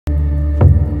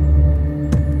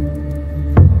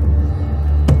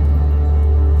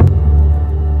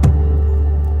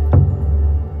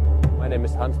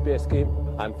Pieski.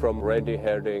 I'm from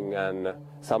reedy-herding and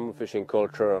salmon fishing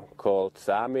culture called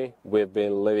Sami. We've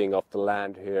been living off the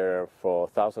land here for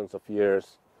thousands of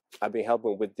years. I've been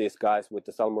helping with these guys with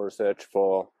the salmon research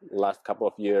for the last couple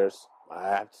of years. I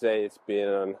have to say it's been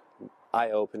an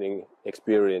eye-opening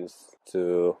experience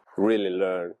to really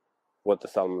learn what the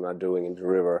salmon are doing in the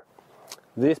river.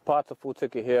 These parts of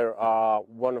Utsjoki here are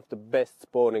one of the best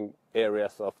spawning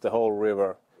areas of the whole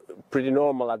river. Pretty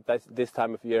normal at this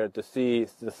time of year to see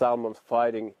the salmon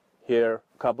fighting here.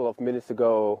 A couple of minutes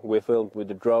ago we filmed with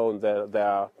the drone. There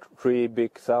are 3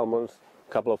 big salmons,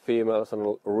 a couple of females and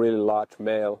a really large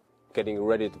male getting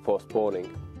ready for spawning.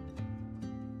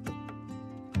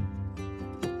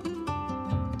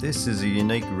 This is a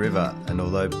unique river, and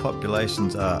although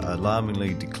populations are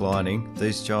alarmingly declining,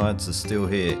 these giants are still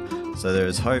here. So there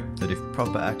is hope that if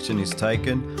proper action is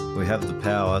taken, we have the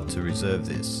power to reserve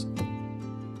this.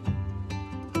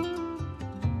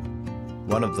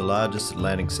 One of the largest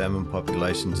Atlantic salmon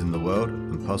populations in the world,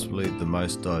 and possibly the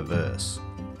most diverse.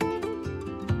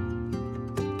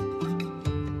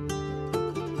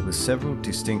 With several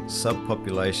distinct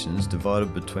subpopulations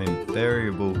divided between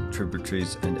variable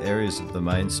tributaries and areas of the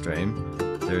mainstream,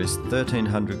 there is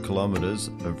 1,300 kilometres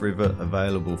of river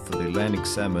available for the Atlantic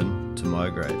salmon to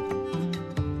migrate.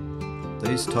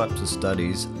 These types of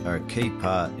studies are a key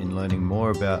part in learning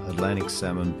more about Atlantic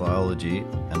salmon biology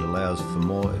and allows for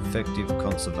more effective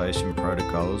conservation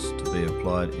protocols to be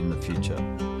applied in the future.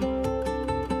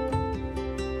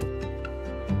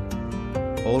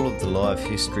 All of the life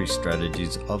history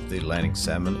strategies of the Atlantic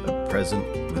salmon are present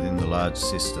within the large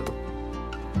system.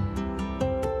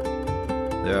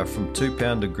 There are from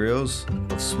 2-pounder grills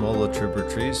of smaller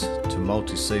tributaries to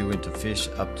multi-sea winter fish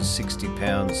up to 60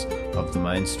 pounds of the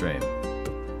mainstream.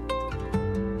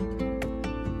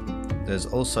 There's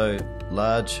also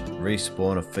large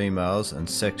respawn of females and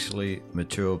sexually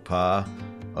mature par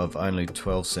of only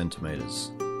 12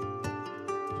 centimetres.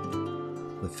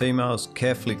 The females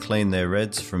carefully clean their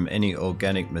redds from any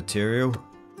organic material.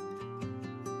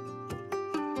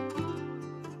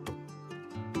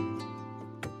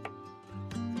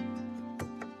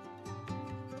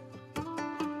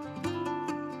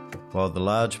 While the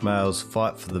large males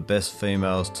fight for the best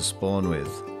females to spawn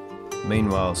with.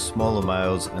 Meanwhile, smaller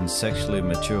males and sexually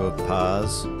mature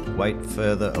pars wait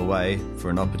further away for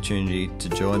an opportunity to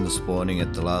join the spawning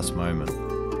at the last moment.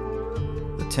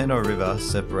 The Teno River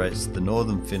separates the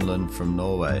northern Finland from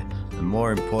Norway, and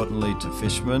more importantly to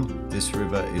fishermen, this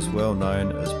river is well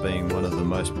known as being one of the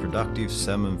most productive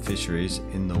salmon fisheries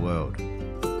in the world.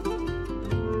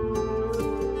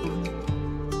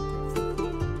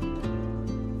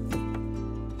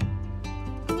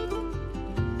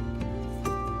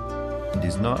 It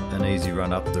is not an easy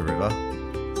run up the river.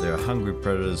 There are hungry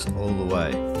predators all the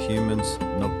way, humans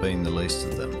not being the least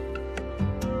of them.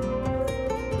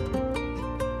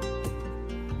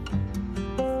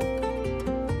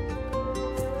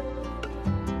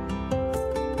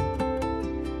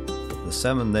 The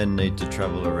salmon then need to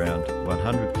travel around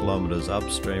 100 kilometres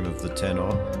upstream of the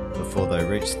Teno before they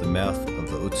reach the mouth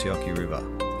of the Utsjoki River.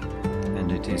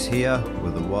 And it is here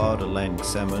where the wild Atlantic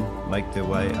salmon make their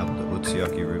way up the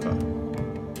Utsjoki River.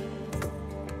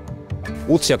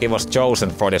 Utsjoki was chosen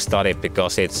for the study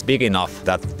because it's big enough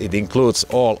that it includes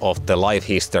all of the life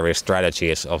history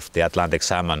strategies of the Atlantic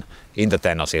salmon in the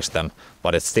Teno system,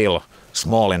 but it's still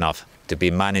small enough to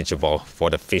be manageable for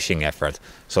the fishing effort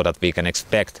so that we can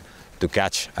expect to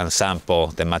catch and sample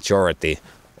the majority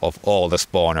of all the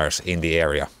spawners in the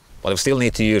area. But we still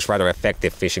need to use rather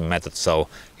effective fishing methods, so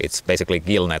it's basically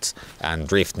gill nets and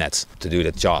drift nets to do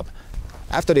the job.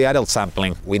 After the adult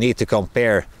sampling, we need to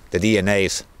compare the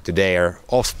DNAs to their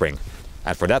offspring,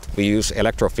 and for that we use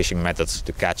electrofishing methods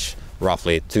to catch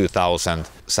roughly 2,000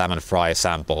 salmon fry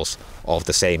samples of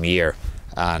the same year,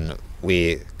 and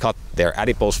we cut their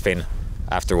adipose fin,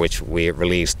 after which we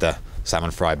release the salmon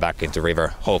fry back into river,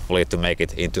 hopefully to make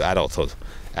it into adulthood.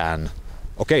 And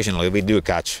occasionally we do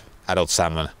catch adult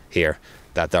salmon here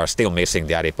that are still missing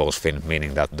the adipose fin,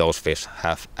 meaning that those fish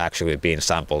have actually been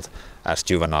sampled as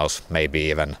juveniles, maybe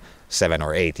even 7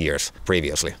 or 8 years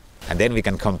previously. And then we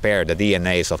can compare the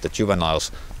DNAs of the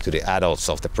juveniles to the adults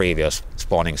of the previous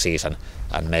spawning season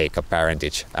and make a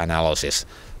parentage analysis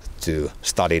to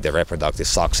study the reproductive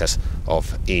success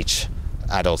of each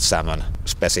adult salmon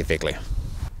specifically.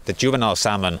 The juvenile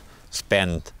salmon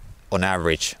spend on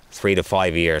average 3 to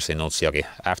 5 years in Utsjoki,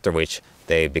 after which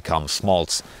they become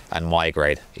smolts and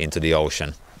migrate into the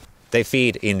ocean. They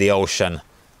feed in the ocean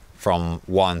from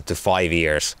 1 to 5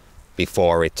 years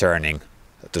before returning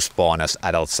to spawn as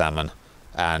adult salmon,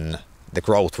 and the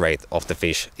growth rate of the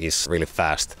fish is really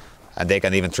fast. and they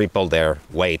can even triple their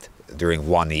weight during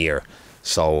 1 year.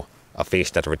 So a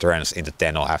fish that returns into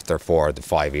Teno after 4 to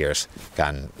 5 years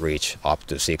can reach up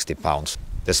to 60 pounds.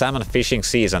 The salmon fishing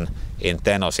season in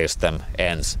Teno system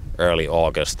ends early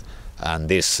August, and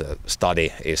this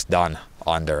study is done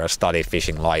under a study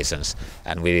fishing license,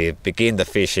 and we begin the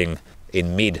fishing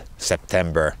in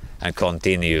mid-September and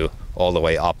continue all the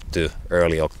way up to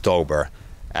early October,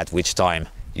 at which time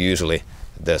usually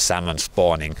the salmon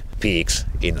spawning peaks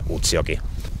in Utsjoki.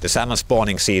 The salmon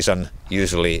spawning season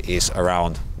usually is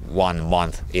around 1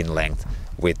 month in length,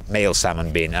 with male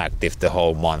salmon being active the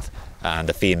whole month and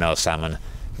the female salmon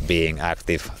being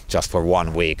active just for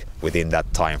 1 week within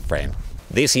that time frame.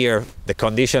 This year the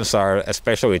conditions are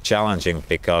especially challenging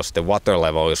because the water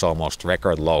level is almost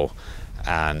record low,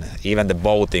 and even the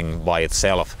boating by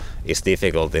itself is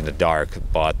difficult in the dark,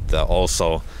 but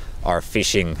also our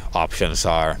fishing options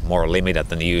are more limited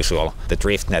than usual. The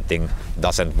drift netting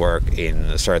doesn't work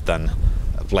in certain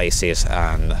places,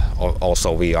 and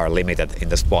also we are limited in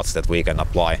the spots that we can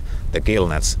apply the gill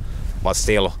nets. But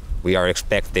still, we are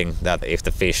expecting that if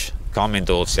the fish come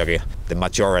into Utsjoki, the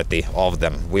majority of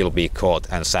them will be caught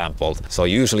and sampled. So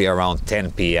usually around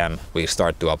 10 p.m. we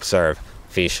start to observe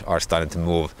fish are starting to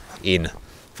move in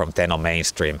from Teno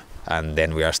mainstream, and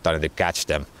then we are starting to catch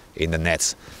them in the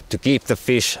nets. To keep the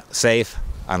fish safe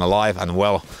and alive and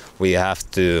well, we have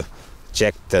to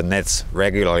check the nets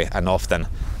regularly and often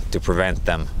to prevent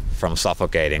them from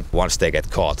suffocating once they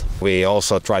get caught. We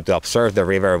also try to observe the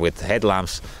river with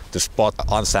headlamps to spot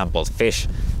unsampled fish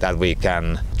that we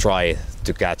can try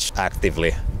to catch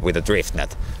actively with a drift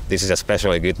net. This is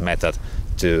especially a good method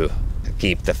to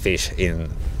keep the fish in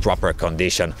proper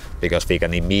condition, because we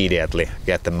can immediately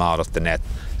get them out of the net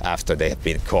after they have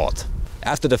been caught.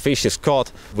 After the fish is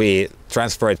caught, we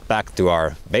transfer it back to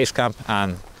our base camp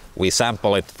and we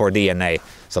sample it for DNA.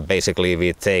 So basically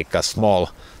we take a small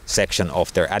section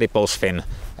of their adipose fin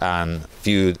and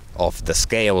few of the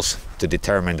scales to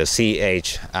determine the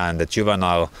CH and the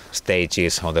juvenile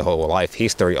stages of the whole life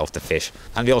history of the fish.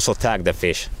 And we also tag the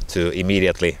fish to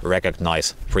immediately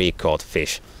recognize pre-caught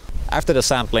fish. After the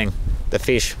sampling, the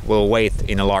fish will wait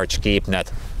in a large keep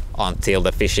net until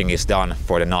the fishing is done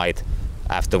for the night,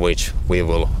 after which we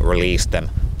will release them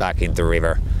back into the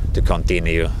river to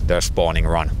continue their spawning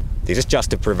run. This is just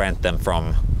to prevent them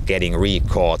from getting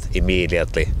re-caught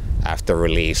immediately after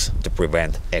release, to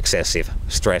prevent excessive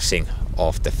stressing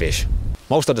of the fish.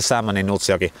 Most of the salmon in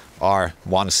Utsjoki are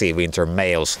 1 sea winter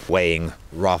males weighing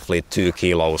roughly 2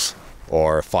 kilos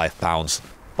or 5 pounds.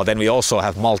 But then we also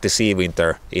have multi-sea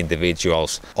winter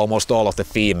individuals. Almost all of the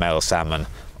female salmon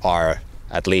are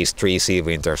at least 3 sea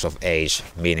winters of age,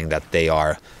 meaning that they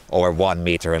are over 1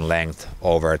 meter in length,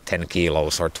 over 10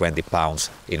 kilos or 20 pounds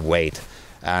in weight.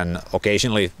 And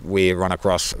occasionally we run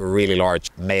across really large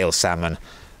male salmon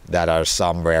that are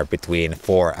somewhere between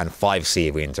 4 and 5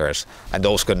 sea winters, and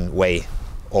those can weigh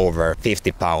over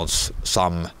 50 pounds,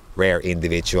 some rare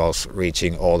individuals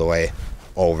reaching all the way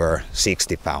over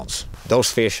 60 pounds.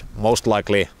 Those fish most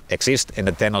likely exist in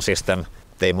the Teno system.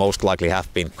 They most likely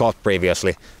have been caught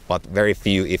previously, but very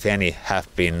few, if any, have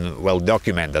been well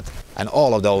documented. And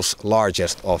all of those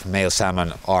largest of male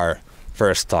salmon are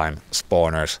first-time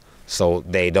spawners, so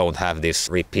they don't have this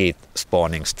repeat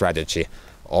spawning strategy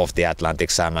of the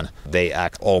Atlantic salmon. They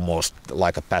act almost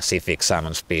like a Pacific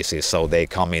salmon species, so they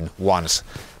come in once,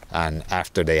 and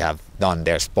after they have done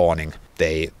their spawning,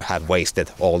 they have wasted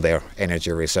all their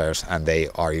energy reserves and they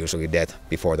are usually dead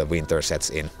before the winter sets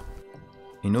in.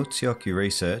 In Utsjoki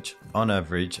research, on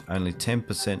average, only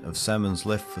 10% of salmons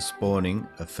left for spawning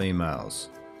are females.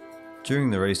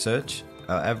 During the research,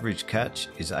 our average catch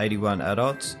is 81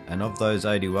 adults, and of those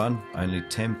 81, only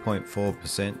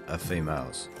 10.4% are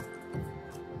females.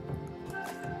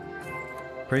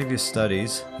 Previous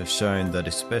studies have shown that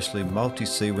especially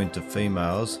multi-sea winter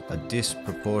females are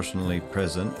disproportionately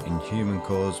present in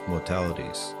human-caused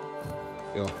mortalities.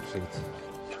 Joo, siitä.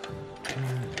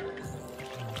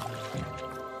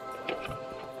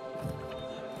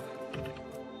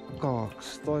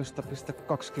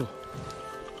 12,2 kiloa.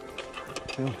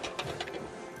 Joo.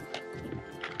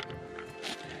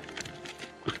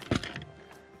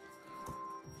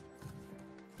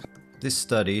 This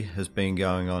study has been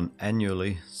going on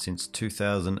annually since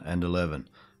 2011,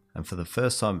 and for the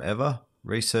first time ever,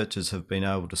 researchers have been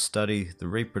able to study the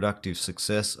reproductive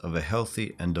success of a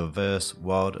healthy and diverse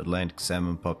wild Atlantic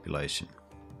salmon population.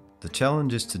 The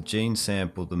challenge is to gene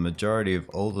sample the majority of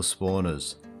all the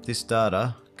spawners. This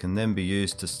data can then be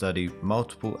used to study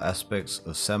multiple aspects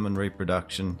of salmon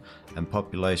reproduction and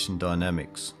population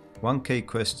dynamics. One key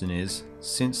question is,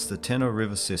 since the Tenor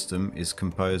River system is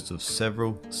composed of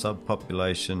several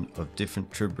subpopulation of different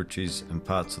tributaries and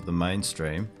parts of the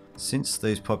mainstream, since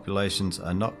these populations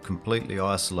are not completely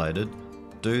isolated,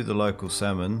 do the local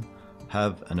salmon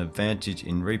have an advantage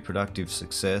in reproductive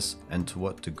success, and to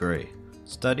what degree?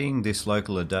 Studying this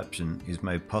local adaptation is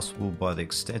made possible by the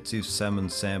extensive salmon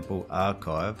sample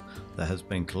archive that has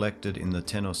been collected in the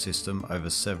Tenor system over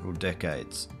several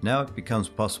decades. Now it becomes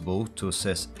possible to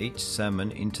assess each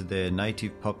salmon into their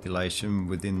native population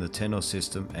within the Tenor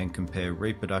system and compare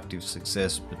reproductive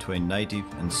success between native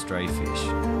and stray fish.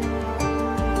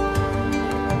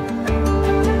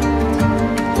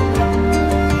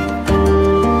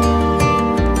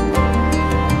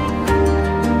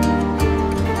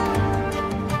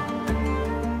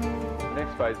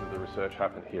 Research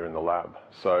happened here in the lab.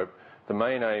 So the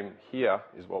main aim here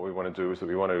is what we want to do is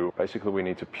that we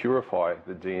need to purify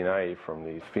the DNA from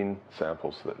the fin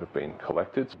samples that have been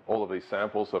collected. All of these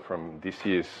samples are from this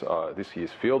year's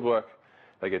fieldwork.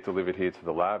 They get delivered here to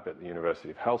the lab at the University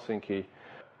of Helsinki.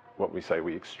 What we say,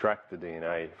 we extract the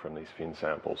DNA from these fin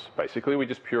samples. Basically, we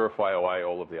just purify away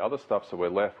all of the other stuff, so we're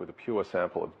left with a pure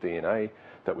sample of DNA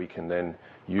that we can then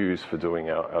use for doing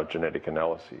our genetic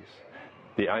analyses.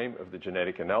 The aim of the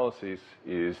genetic analyses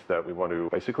is that we want to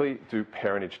basically do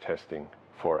parentage testing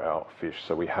for our fish.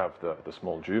 So we have the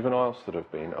small juveniles that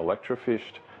have been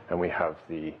electrofished, and we have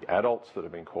the adults that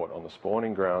have been caught on the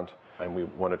spawning ground, and we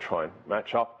want to try and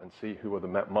match up and see who are the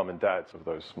mum and dads of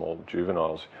those small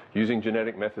juveniles using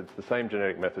genetic methods, the same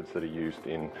genetic methods that are used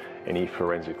in any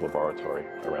forensic laboratory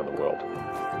around the world.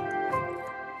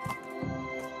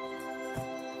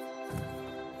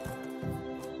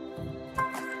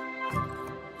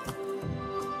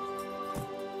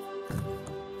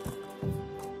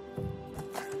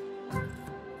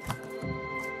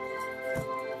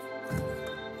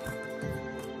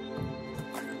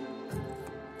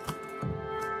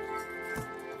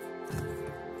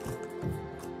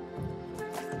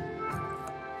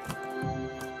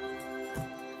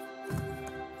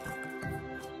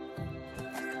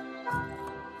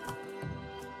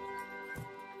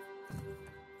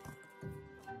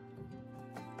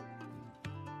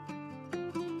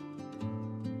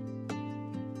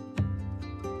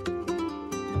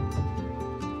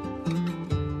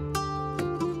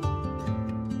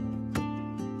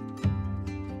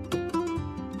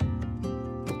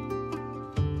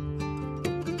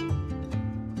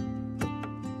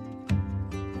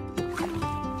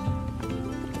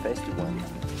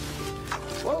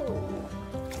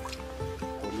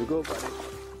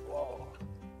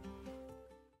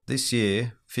 This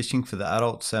year, fishing for the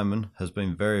adult salmon has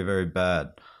been very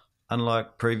bad.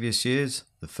 Unlike previous years,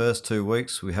 the first 2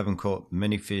 weeks we haven't caught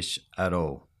many fish at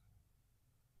all.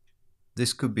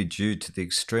 This could be due to the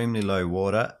extremely low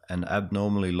water and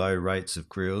abnormally low rates of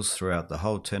grills throughout the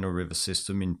whole Tenor River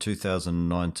system in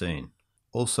 2019.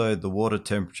 Also, the water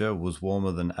temperature was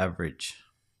warmer than average.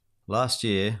 Last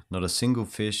year, not a single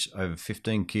fish over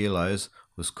 15 kilos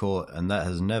was caught, and that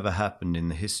has never happened in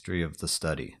the history of the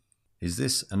study. Is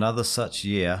this another such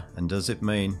year, and does it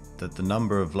mean that the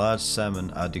number of large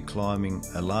salmon are declining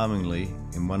alarmingly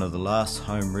in one of the last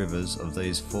home rivers of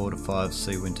these 4 to 5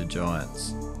 sea winter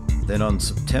giants? Then on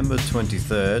September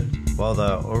 23rd, while they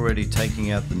are already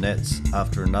taking out the nets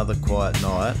after another quiet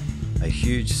night, a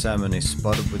huge salmon is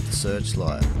spotted with the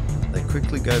searchlight. They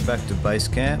quickly go back to base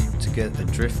camp to get a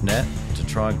drift net to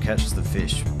try and catch the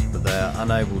fish, but they are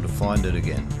unable to find it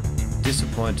again.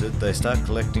 Disappointed, they start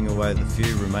collecting away the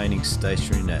few remaining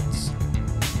stationary nets.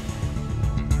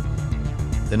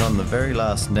 Then on the very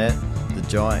last net, the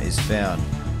giant is found.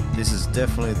 This is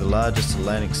definitely the largest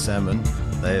Atlantic salmon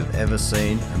they have ever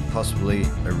seen, and possibly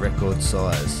a record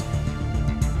size.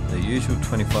 The usual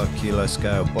 25 kilo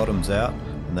scale bottoms out,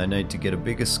 and they need to get a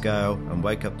bigger scale and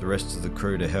wake up the rest of the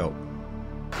crew to help.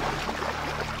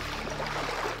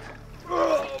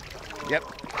 Yep.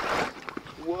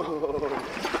 Whoa.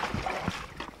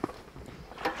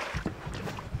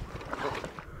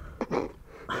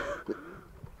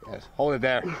 Yes, hold it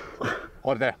there.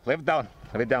 Hold it there. Leave it down.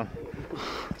 Leave it down.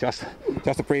 Just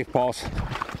a brief pause.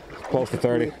 Close to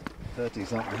 30. 30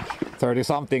 something. 30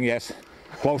 something, yes.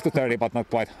 Close to 30, but not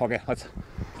quite. Okay, let's.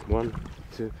 1,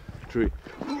 2, 3.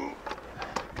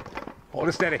 Hold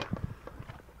it steady.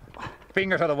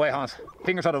 Fingers out of the way, Hans.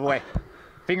 Fingers out of the way.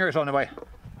 Fingers on the way.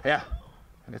 Yeah.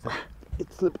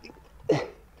 It's slipping.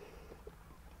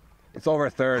 It's over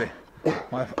 30.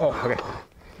 Oh, okay.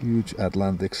 Huge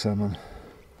Atlantic salmon.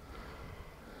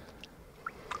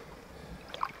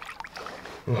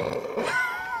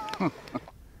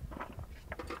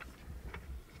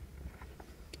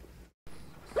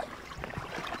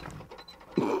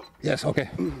 Yes, okay.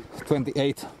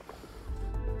 28.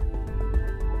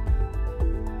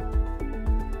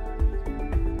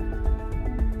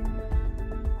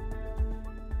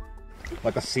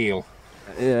 Like a seal.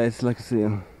 Yeah, it's like a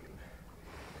seal.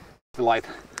 The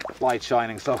light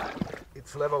shining, so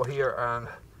it's level here and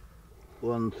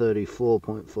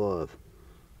 134.5.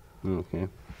 Okay.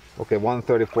 okay,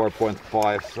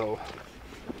 134.5. So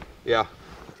yeah,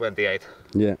 28.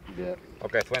 Yeah.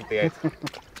 Okay, 28.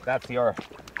 That's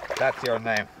your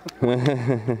name.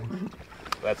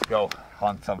 Let's go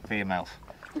hunt some females.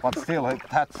 But still, it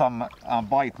had some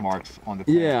bite marks on the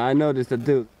tail. Yeah, I noticed that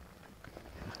too.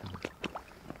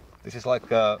 This is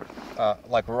like a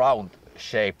round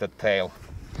shape, the tail.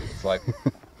 It's like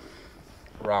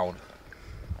round.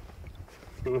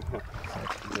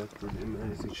 That's pretty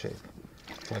amazing shape.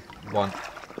 It's like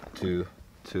two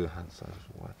hand sizes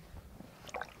wide.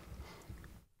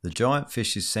 The giant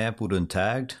fish is sampled and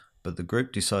tagged, but the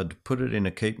group decided to put it in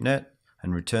a keep net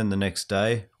and return the next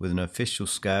day with an official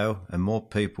scale and more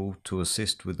people to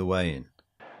assist with the weigh-in.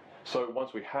 So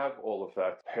once we have all of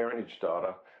that parentage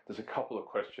data, there's a couple of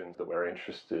questions that we're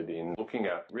interested in looking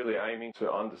at, really aiming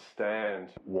to understand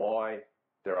why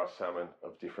there are salmon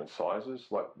of different sizes,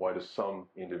 like why do some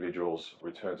individuals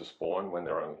return to spawn when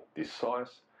they're only this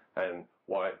size, and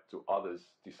why do others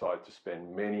decide to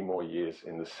spend many more years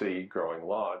in the sea growing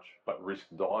large but risk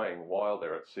dying while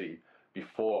they're at sea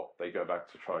before they go back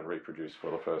to try and reproduce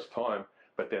for the first time,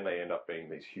 but then they end up being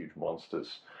these huge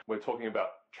monsters. We're talking about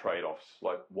trade-offs,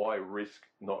 like why risk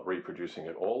not reproducing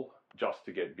at all just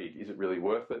to get big? Is it really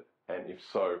worth it? And if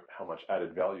so, how much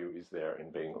added value is there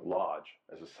in being large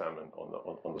as a salmon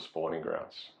on the spawning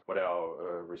grounds? What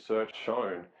our research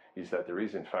shown is that there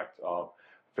is in fact a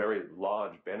very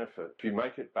large benefit. If you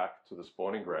make it back to the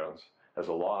spawning grounds as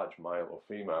a large male or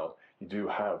female, you do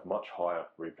have much higher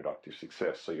reproductive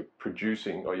success. So you're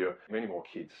producing, or you're many more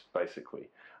kids basically,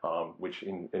 which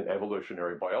in an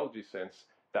evolutionary biology sense,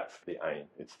 that's the aim.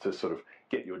 It's to sort of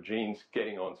get your genes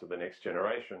getting on to the next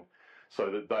generation so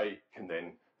that they can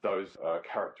then, those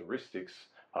characteristics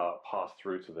pass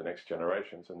through to the next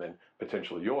generations, and then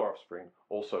potentially your offspring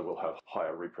also will have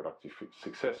higher reproductive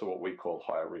success, or what we call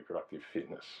higher reproductive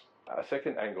fitness. A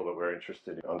second angle that we're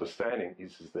interested in understanding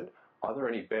is that are there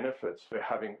any benefits for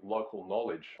having local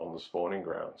knowledge on the spawning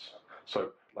grounds?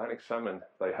 So Atlantic salmon,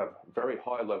 they have very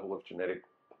high level of genetic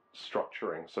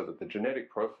structuring, so that the genetic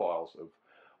profiles of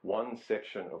one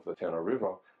section of the Teno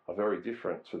River are very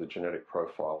different to the genetic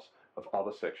profiles of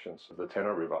other sections of the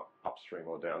Teno River upstream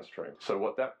or downstream. So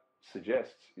what that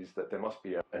suggests is that there must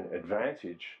be an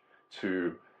advantage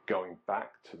to going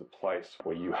back to the place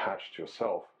where you hatched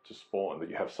yourself to spawn, that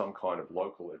you have some kind of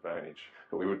local advantage,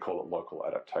 that we would call it local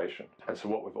adaptation. And so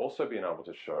what we've also been able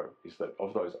to show is that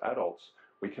of those adults,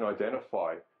 we can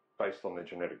identify, based on their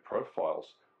genetic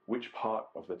profiles, which part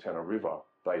of the Teno River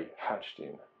they hatched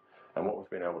in. And what we've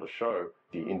been able to show,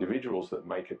 the individuals that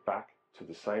make it back to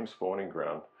the same spawning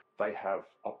ground, they have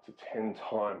up to 10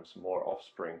 times more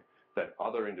offspring than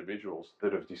other individuals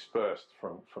that have dispersed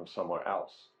from somewhere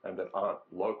else and that aren't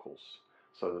locals.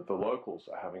 So that the locals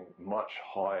are having much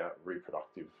higher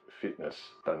reproductive fitness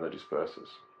than the dispersers.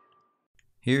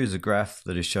 Here is a graph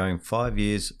that is showing 5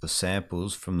 years of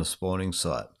samples from the spawning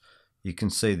site. You can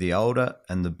see the older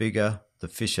and the bigger the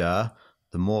fish are,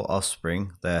 the more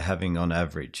offspring they are having on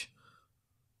average.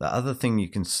 The other thing you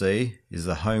can see is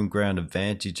the home ground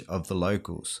advantage of the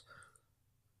locals.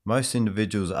 Most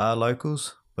individuals are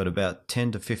locals, but about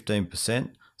 10 to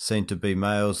 15% seem to be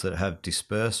males that have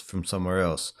dispersed from somewhere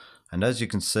else. And as you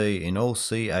can see in all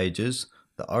sea ages,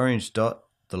 the orange dot,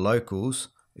 the locals,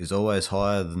 is always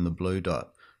higher than the blue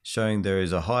dot, showing there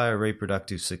is a higher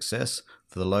reproductive success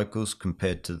for the locals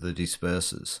compared to the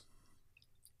dispersers.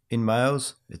 In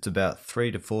males, it's about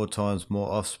 3 to 4 times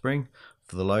more offspring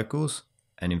for the locals,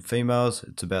 and in females,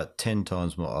 it's about 10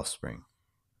 times more offspring.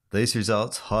 These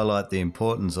results highlight the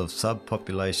importance of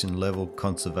subpopulation level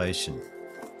conservation.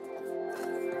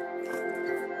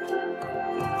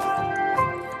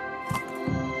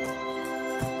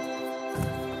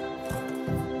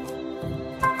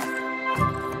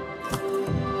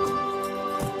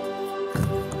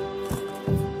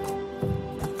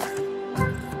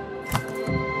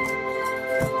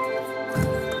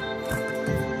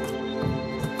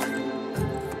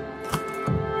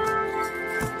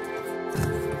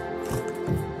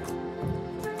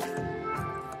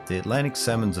 The Atlantic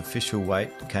salmon's official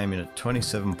weight came in at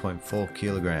 27.4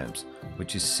 kilograms,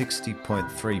 which is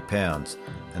 60.3 pounds,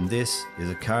 and this is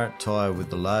a current tie with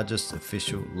the largest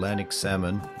official Atlantic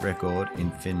salmon record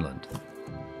in Finland.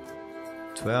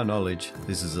 To our knowledge,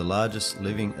 this is the largest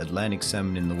living Atlantic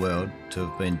salmon in the world to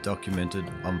have been documented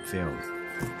on film.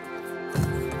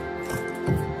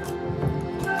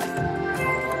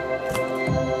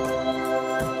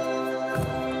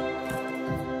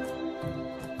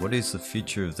 What is the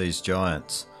future of these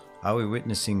giants? Are we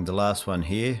witnessing the last one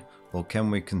here, or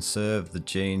can we conserve the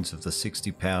genes of the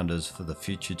 60-pounders for the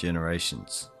future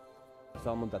generations? The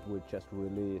salmon that we just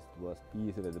released was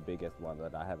easily the biggest one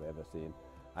that I have ever seen.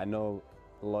 I know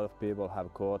a lot of people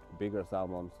have caught bigger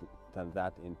salmons than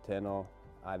that in Teno.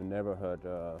 I've never heard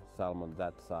a salmon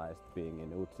that size being in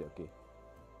Utsjoki.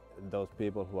 Those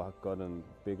people who have gotten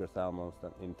bigger salmons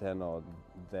than in Teno,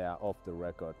 they are off the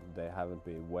record. They haven't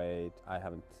been weighed, I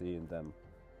haven't seen them.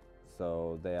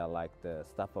 So they are like the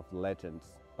stuff of legends,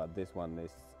 but this one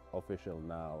is official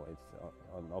now. It's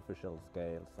on official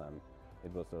scales, and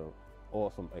it was an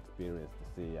awesome experience to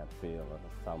see and feel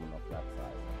a salmon of that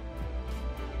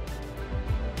size.